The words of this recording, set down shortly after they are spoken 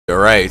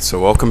Alright, so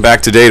welcome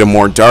back today to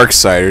more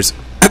Darksiders.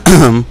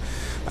 I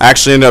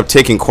actually ended up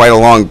taking quite a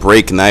long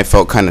break and I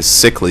felt kind of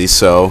sickly,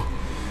 so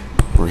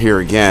we're here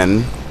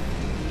again.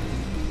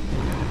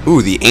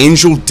 Ooh, the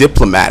Angel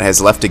Diplomat has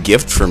left a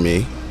gift for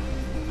me.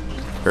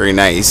 Very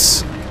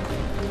nice.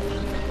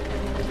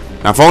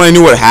 Now, if only I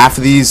knew what half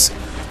of these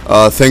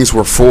things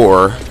were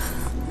for.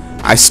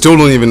 I still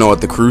don't even know what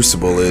the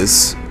Crucible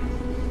is.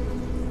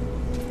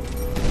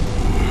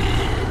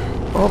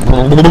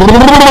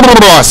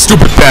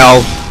 Stupid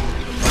bell!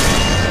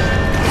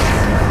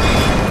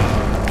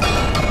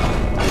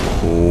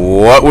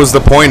 What was the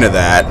point of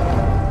that?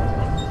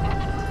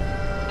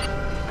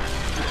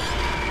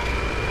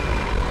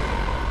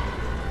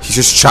 He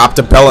just chopped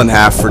a bell in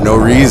half for no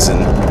reason.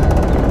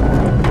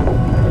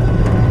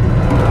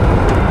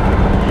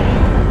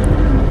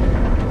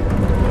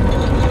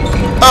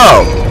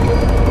 Oh!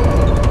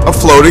 A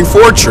floating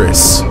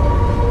fortress.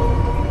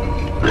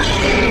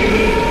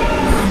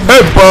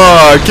 Hey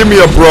bud, give me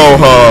a bro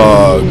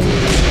hug.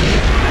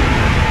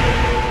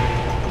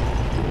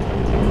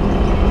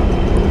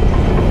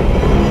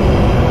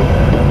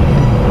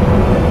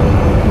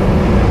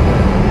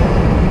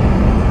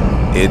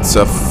 It's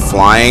a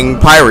flying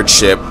pirate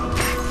ship.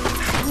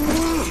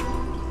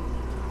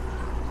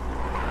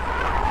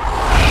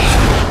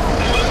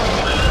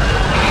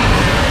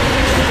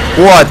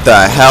 What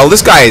the hell?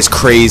 This guy is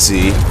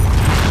crazy.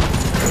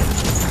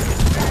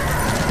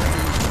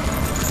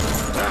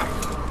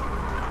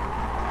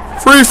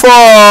 Free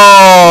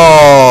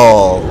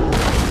fall!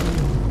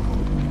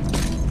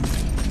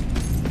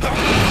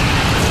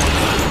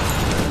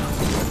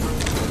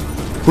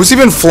 Who's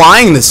even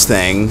flying this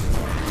thing?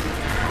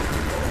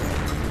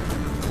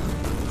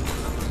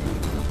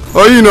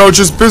 Oh, you know,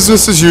 just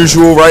business as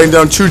usual, riding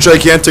down two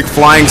gigantic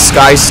flying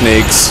sky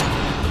snakes.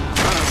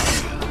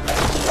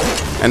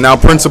 And now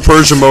Prince of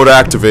Persia mode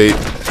activate.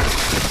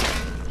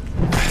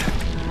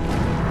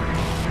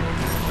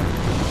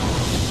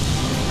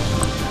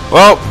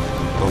 Well,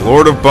 the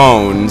Lord of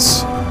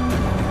Bones.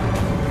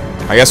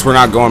 I guess we're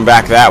not going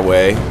back that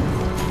way.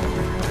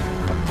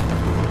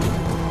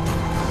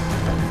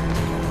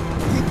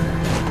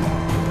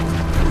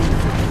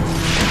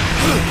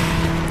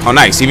 Oh,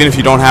 nice. Even if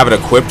you don't have it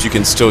equipped, you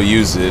can still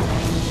use it.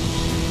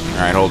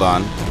 Alright, hold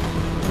on.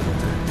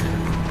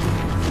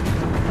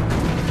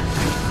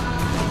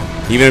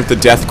 Even if the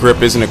death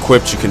grip isn't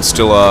equipped, you can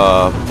still,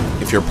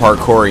 if you're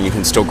parkouring, you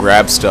can still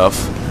grab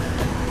stuff.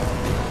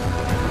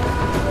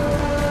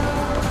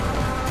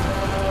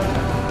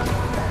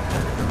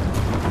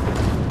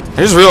 I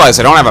just realized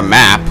I don't have a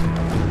map.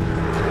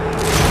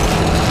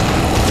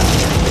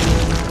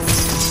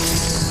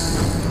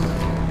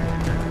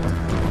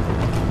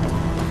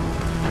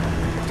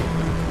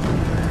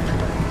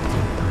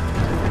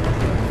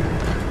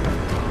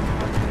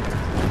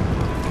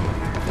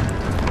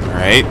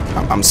 Alright,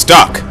 I'm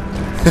stuck.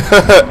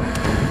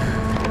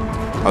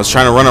 I was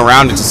trying to run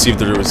around it to see if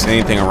there was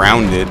anything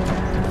around it.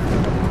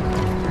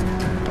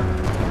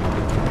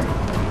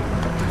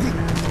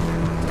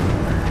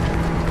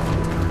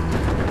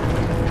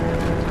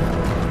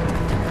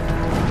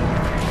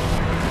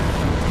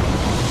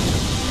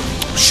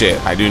 Shit,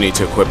 I do need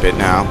to equip it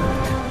now.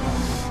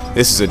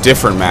 This is a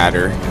different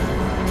matter.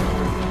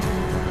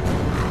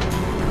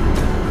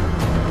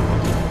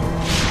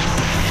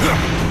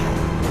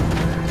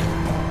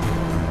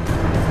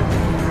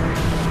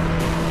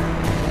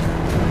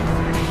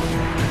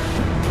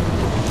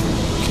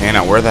 Okay,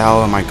 now where the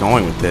hell am I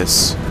going with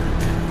this?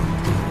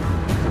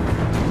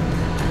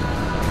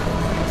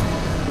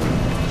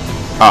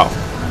 Oh.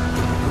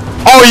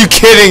 Oh, are you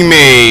kidding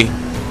me?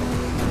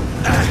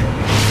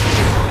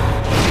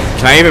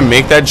 Can I even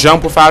make that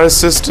jump without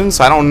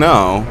assistance? I don't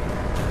know.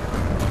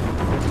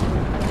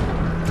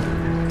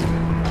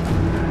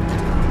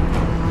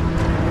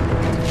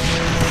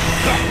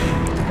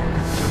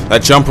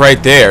 That jump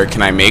right there,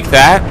 can I make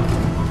that?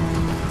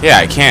 Yeah,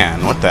 I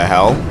can. What the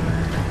hell?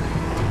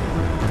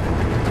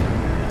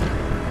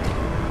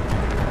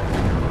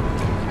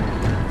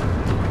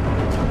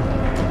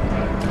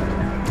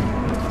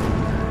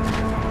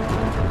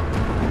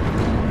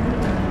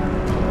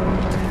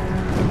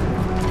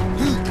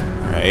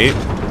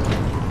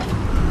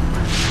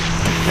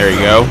 There you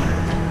go.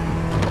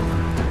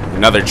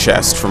 Another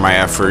chest for my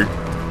effort.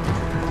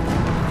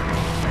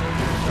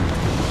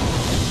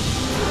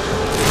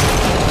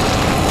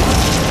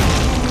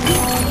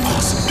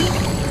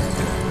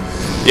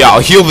 Yeah,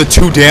 I'll heal the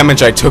 2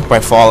 damage I took by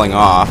falling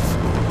off.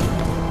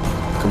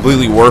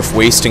 Completely worth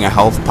wasting a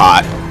health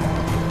pot.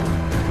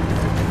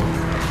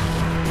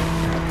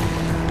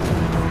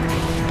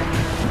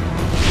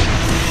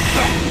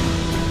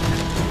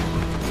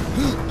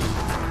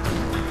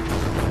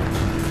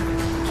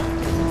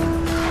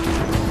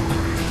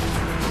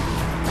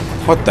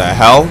 What the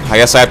hell? I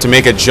guess I have to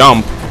make a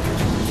jump.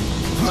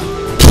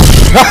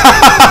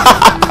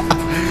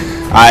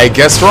 I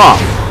guess wrong.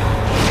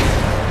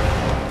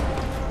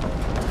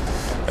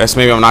 I guess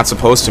maybe I'm not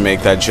supposed to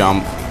make that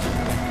jump.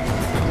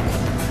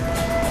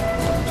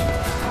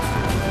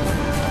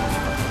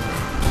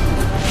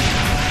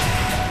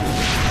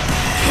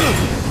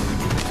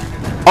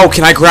 Oh,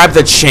 can I grab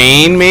the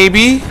chain,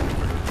 maybe?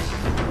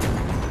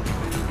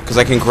 Because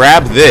I can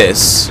grab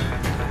this.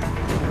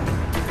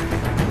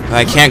 And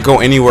I can't go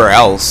anywhere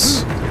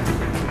else.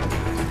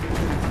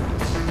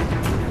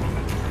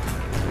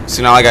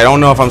 See, now, like, I don't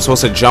know if I'm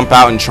supposed to jump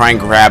out and try and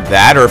grab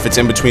that, or if it's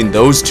in between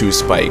those two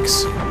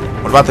spikes.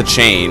 What about the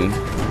chain?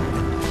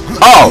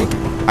 Oh!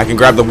 I can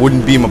grab the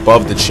wooden beam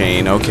above the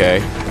chain. Okay.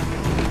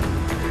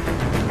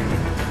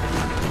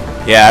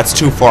 Yeah, that's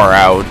too far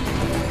out.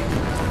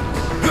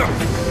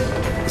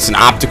 It's an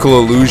optical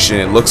illusion.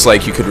 It looks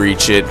like you could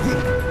reach it.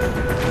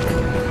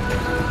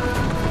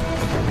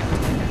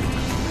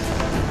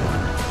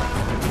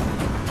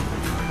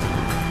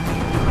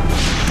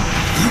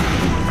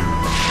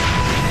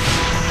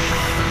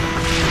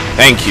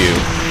 Thank you.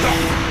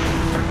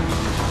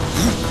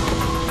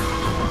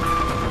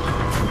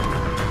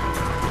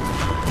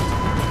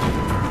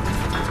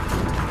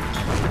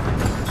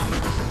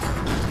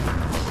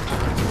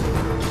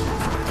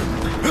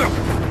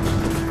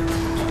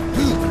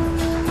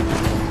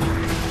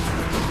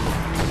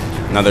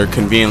 Another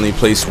conveniently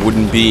placed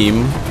wooden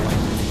beam.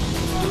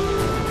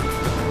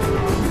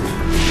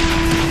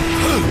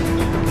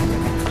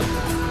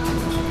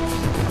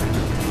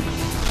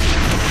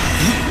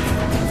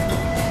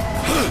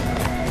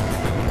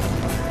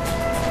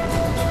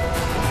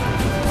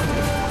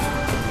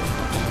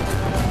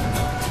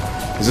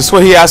 Is this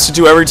what he has to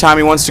do every time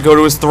he wants to go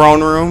to his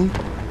throne room?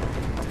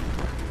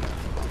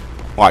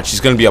 Watch,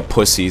 he's gonna be a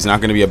pussy. He's not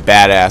gonna be a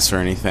badass or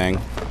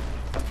anything.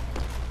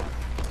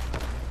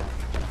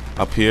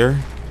 Up here.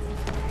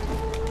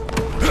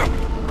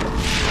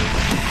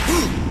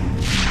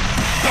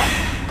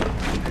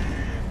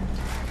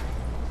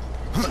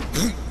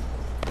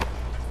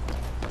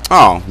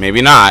 Oh,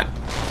 maybe not.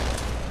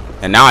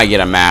 And now I get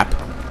a map.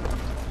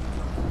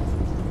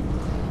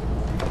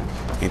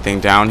 Anything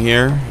down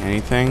here?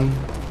 Anything?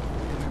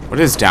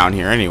 What is down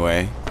here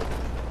anyway?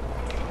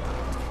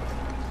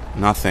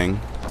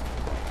 Nothing.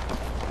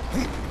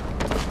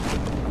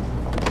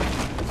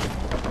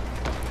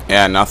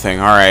 Yeah, nothing.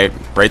 Alright.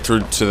 Right through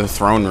to the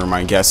throne room,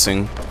 I'm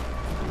guessing.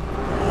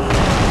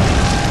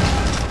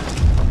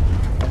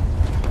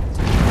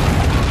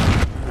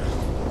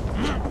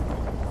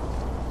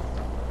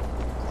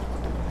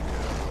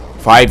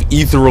 Five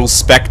ethereal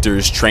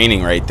specters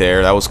training right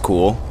there. That was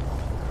cool.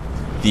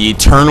 The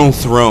Eternal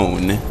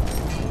Throne.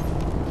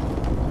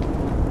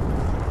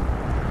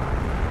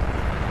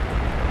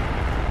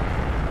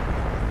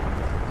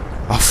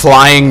 A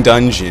flying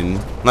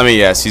dungeon. Let me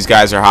guess, these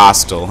guys are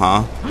hostile,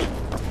 huh?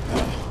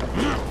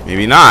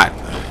 Maybe not.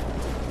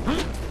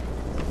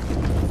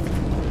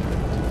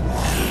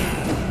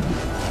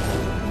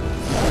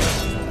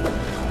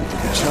 Did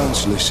the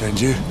Chancellor send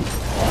you?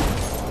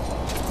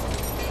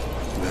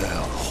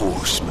 Well,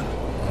 horseman.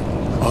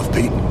 I've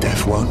beaten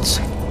death once,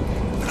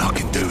 and I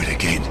can do it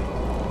again.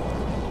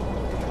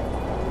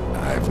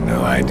 I've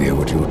no idea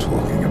what you're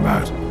talking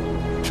about.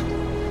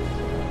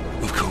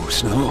 Of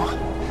course not.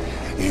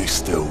 You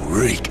still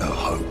reek of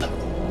hope.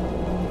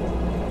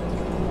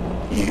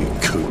 You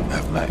couldn't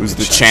have made Who's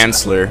the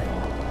Chancellor?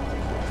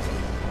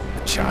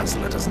 The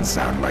Chancellor doesn't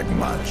sound like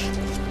much.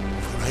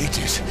 For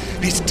ages,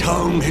 his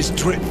tongue has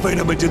dripped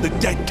venom into the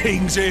dead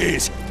king's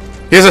ears.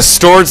 He has a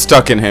sword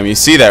stuck in him. You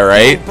see that,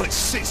 right? But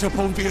sits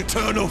upon the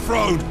eternal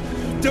throne,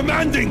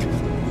 demanding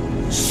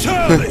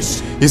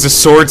service. He's a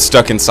sword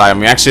stuck inside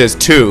him. He actually has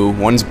two.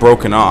 One's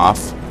broken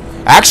off.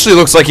 Actually,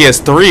 looks like he has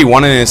three.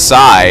 One in his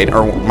side,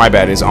 or my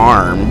bad, his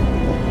arm.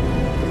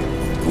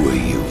 Who are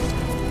you?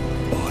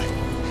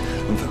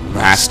 The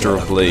Master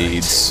of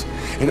Blades.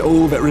 And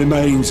all that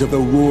remains of the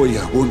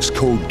warrior once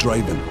called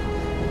Draven,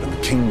 and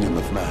the kingdom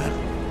of man.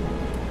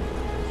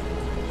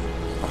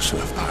 I should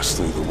have passed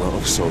through the world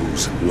of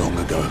souls long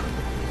ago.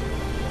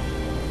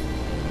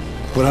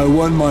 But I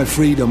won my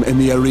freedom in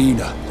the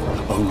arena,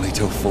 only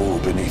to fall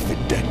beneath the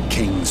dead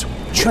king's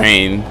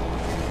Train.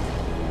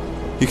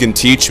 You can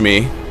teach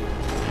me.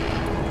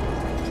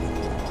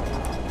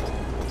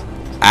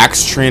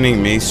 Axe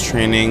training, mace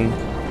training,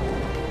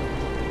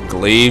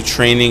 glaive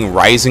training,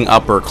 rising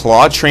upper,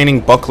 claw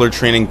training, buckler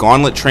training,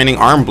 gauntlet training,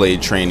 arm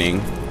blade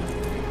training,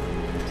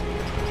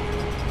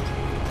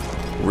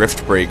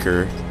 rift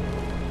breaker.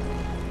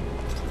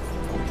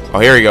 Oh,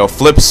 here we go.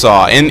 Flip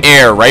saw in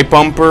air, right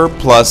bumper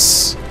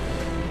plus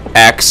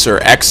X, or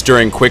X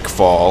during quick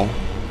fall.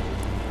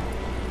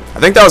 I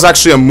think that was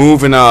actually a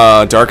move in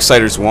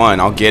Darksiders 1.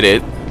 I'll get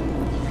it.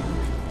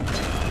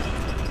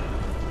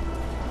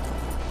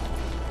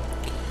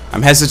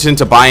 I'm hesitant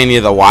to buy any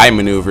of the Y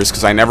maneuvers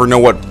because I never know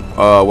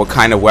what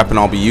kind of weapon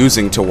I'll be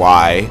using to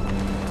Y.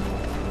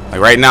 Like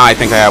right now, I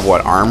think I have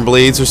what, arm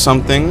blades or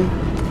something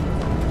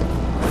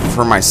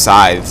for my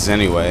scythes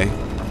anyway.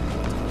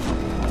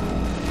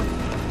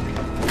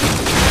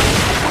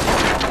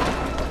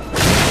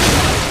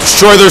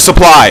 Destroy their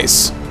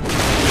supplies.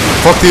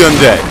 Fuck the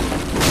undead.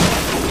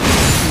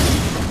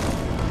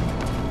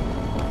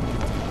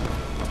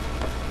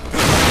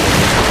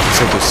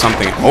 Looks like there's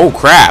something. Oh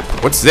crap!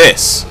 What's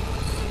this?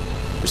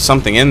 There's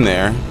something in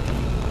there.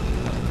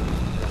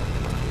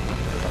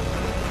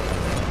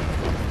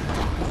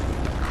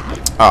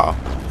 Oh,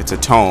 it's a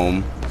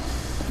tome.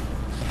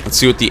 Let's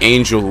see what the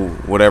angel,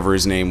 whatever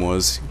his name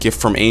was. Gift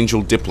from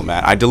Angel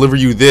Diplomat. I deliver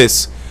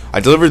this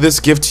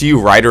gift to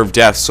you, Rider of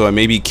Death, so it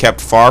may be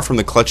kept far from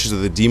the clutches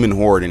of the demon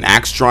horde. An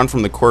axe drawn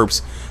from the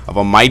corpse of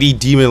a mighty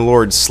demon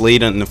lord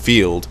slain in the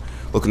field.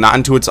 Look not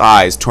into its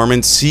eyes.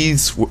 Torment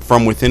seethes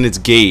from within its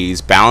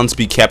gaze. Balance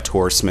be kept,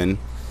 horseman.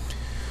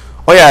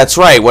 Oh yeah, that's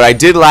right. What I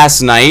did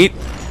last night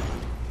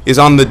is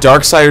on the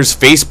Darksiders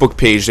Facebook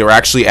page, they were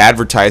actually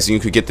advertising you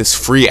could get this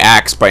free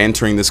axe by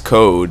entering this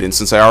code. And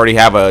since I already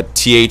have a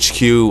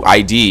THQ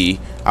ID,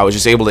 I was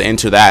just able to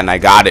enter that and I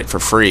got it for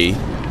free.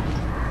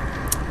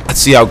 Let's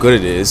see how good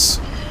it is.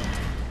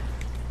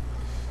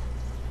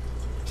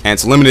 And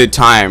it's limited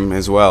time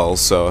as well,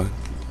 so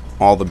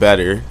all the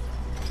better.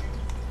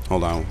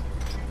 Hold on.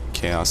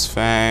 Chaos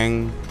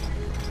Fang.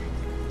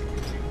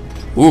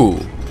 Ooh.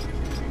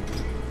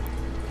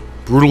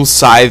 Brutal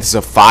Scythes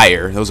of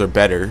Fire. Those are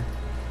better.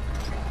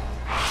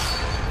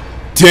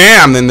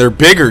 Damn, then they're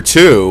bigger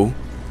too.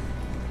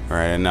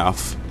 Alright,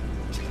 enough.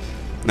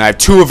 Now I have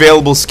 2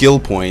 available skill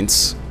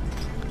points.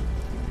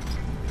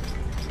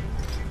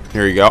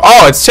 Here you go.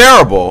 Oh, it's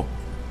terrible.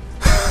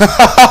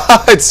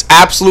 It's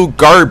absolute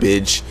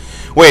garbage.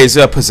 Wait, is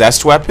it a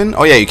possessed weapon?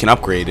 Oh yeah, you can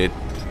upgrade it.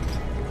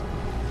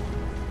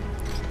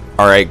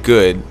 Alright,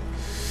 good.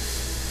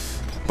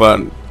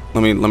 But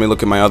let me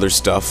look at my other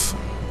stuff.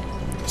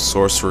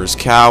 Sorcerer's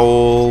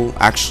Cowl.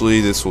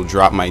 Actually, this will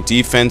drop my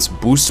defense,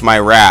 boost my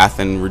wrath,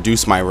 and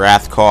reduce my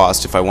wrath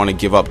cost if I want to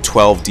give up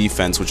 12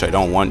 defense, which I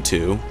don't want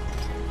to.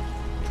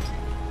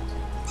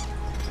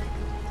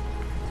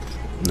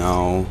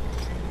 No.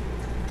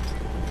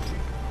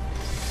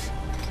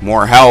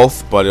 More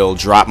health, but it'll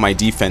drop my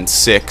defense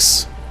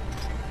 6.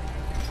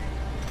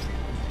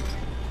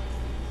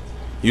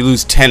 You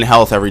lose 10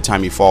 health every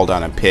time you fall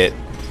down a pit.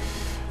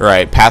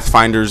 Alright,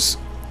 Pathfinder's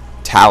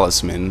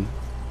Talisman.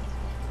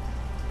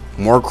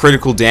 More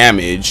critical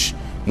damage,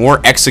 more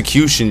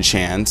execution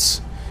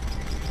chance,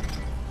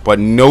 but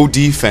no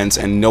defense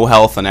and no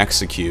health on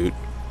execute.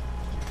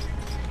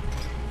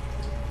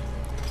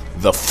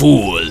 The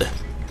Fool.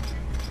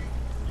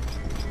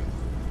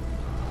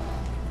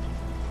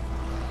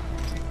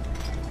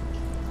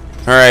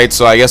 Alright,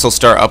 so I guess I'll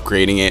start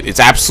upgrading it. It's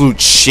absolute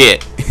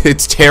shit.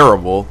 It's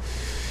terrible.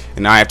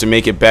 And now I have to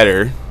make it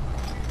better.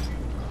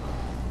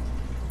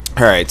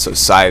 Alright, so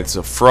Scythes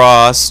of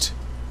Frost.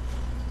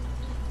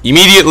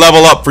 Immediate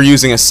level up for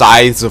using a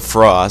Scythes of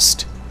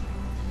Frost.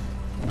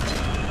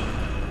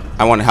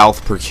 I want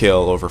health per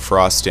kill over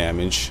frost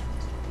damage.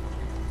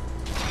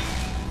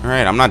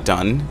 Alright, I'm not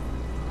done.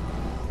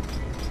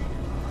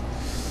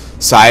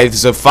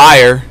 Scythes of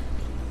Fire.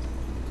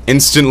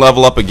 Instant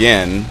level up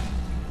again.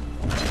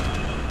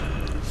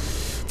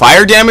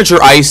 Fire damage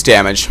or ice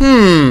damage?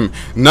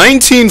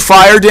 19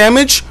 fire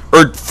damage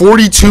or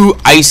 42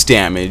 ice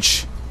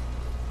damage?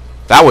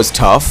 That was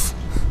tough.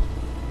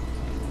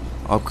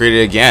 Upgrade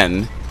it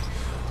again.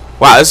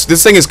 Wow,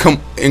 this thing is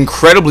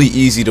incredibly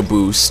easy to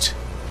boost.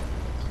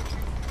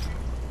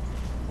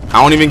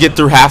 I don't even get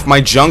through half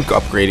my junk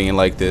upgrading it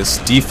like this.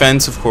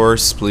 Defense, of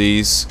course,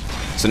 please.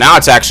 So now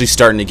it's actually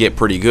starting to get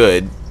pretty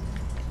good.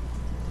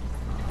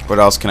 What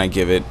else can I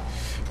give it?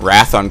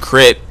 Wrath on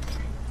crit.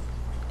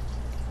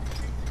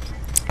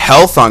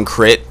 Health on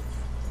crit.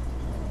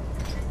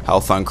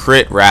 Health on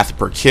crit. Wrath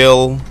per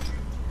kill.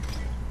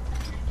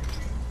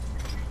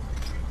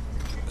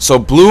 So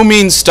blue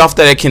means stuff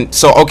that it can...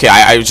 So, okay,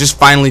 I just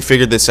finally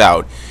figured this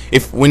out.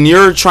 When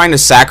you're trying to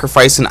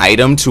sacrifice an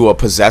item to a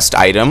possessed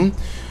item,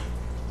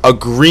 a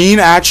green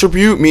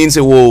attribute means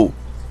it will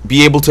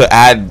be able to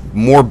add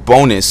more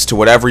bonus to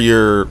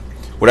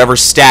whatever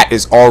stat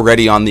is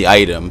already on the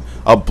item.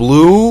 A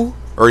blue,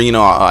 or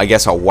I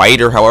guess a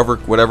white, or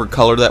whatever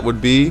color that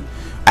would be,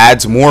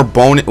 adds more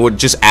bonus. Would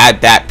just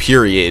add that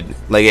period.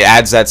 Like it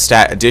adds that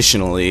stat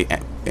additionally,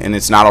 and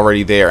it's not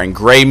already there. And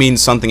gray means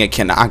something it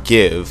cannot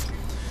give.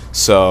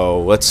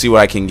 So let's see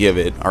what I can give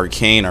it.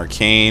 Arcane,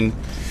 arcane.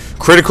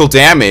 Critical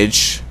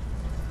damage.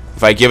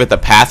 If I give it the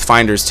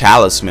Pathfinder's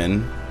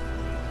Talisman.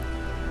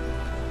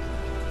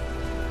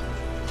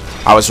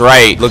 I was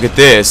right. Look at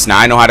this. Now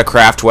I know how to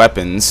craft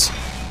weapons.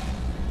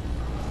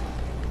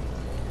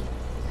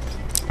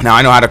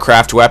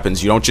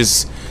 You don't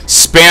just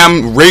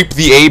spam rape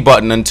the A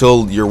button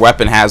until your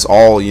weapon has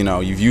all,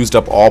 you've used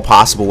up all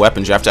possible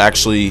weapons. You have to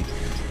actually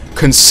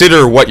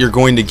consider what you're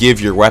going to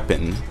give your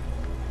weapon.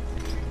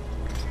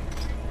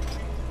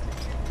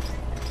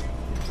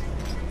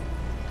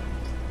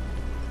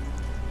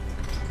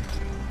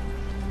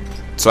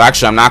 So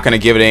actually, I'm not going to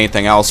give it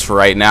anything else for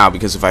right now,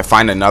 because if I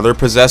find another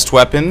possessed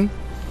weapon,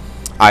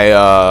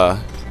 I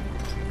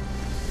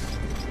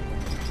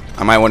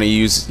might want to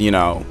use,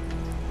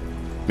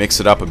 mix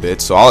it up a bit.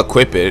 So I'll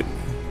equip it.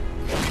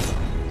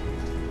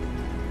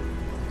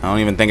 I don't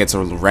even think it's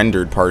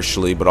rendered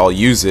partially, but I'll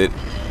use it.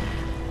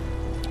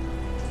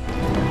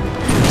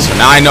 So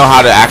now I know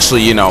how to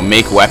actually,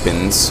 make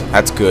weapons.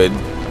 That's good.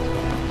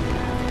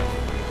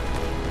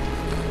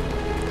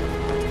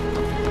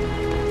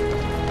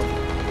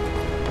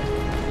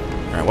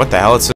 What the hell? It's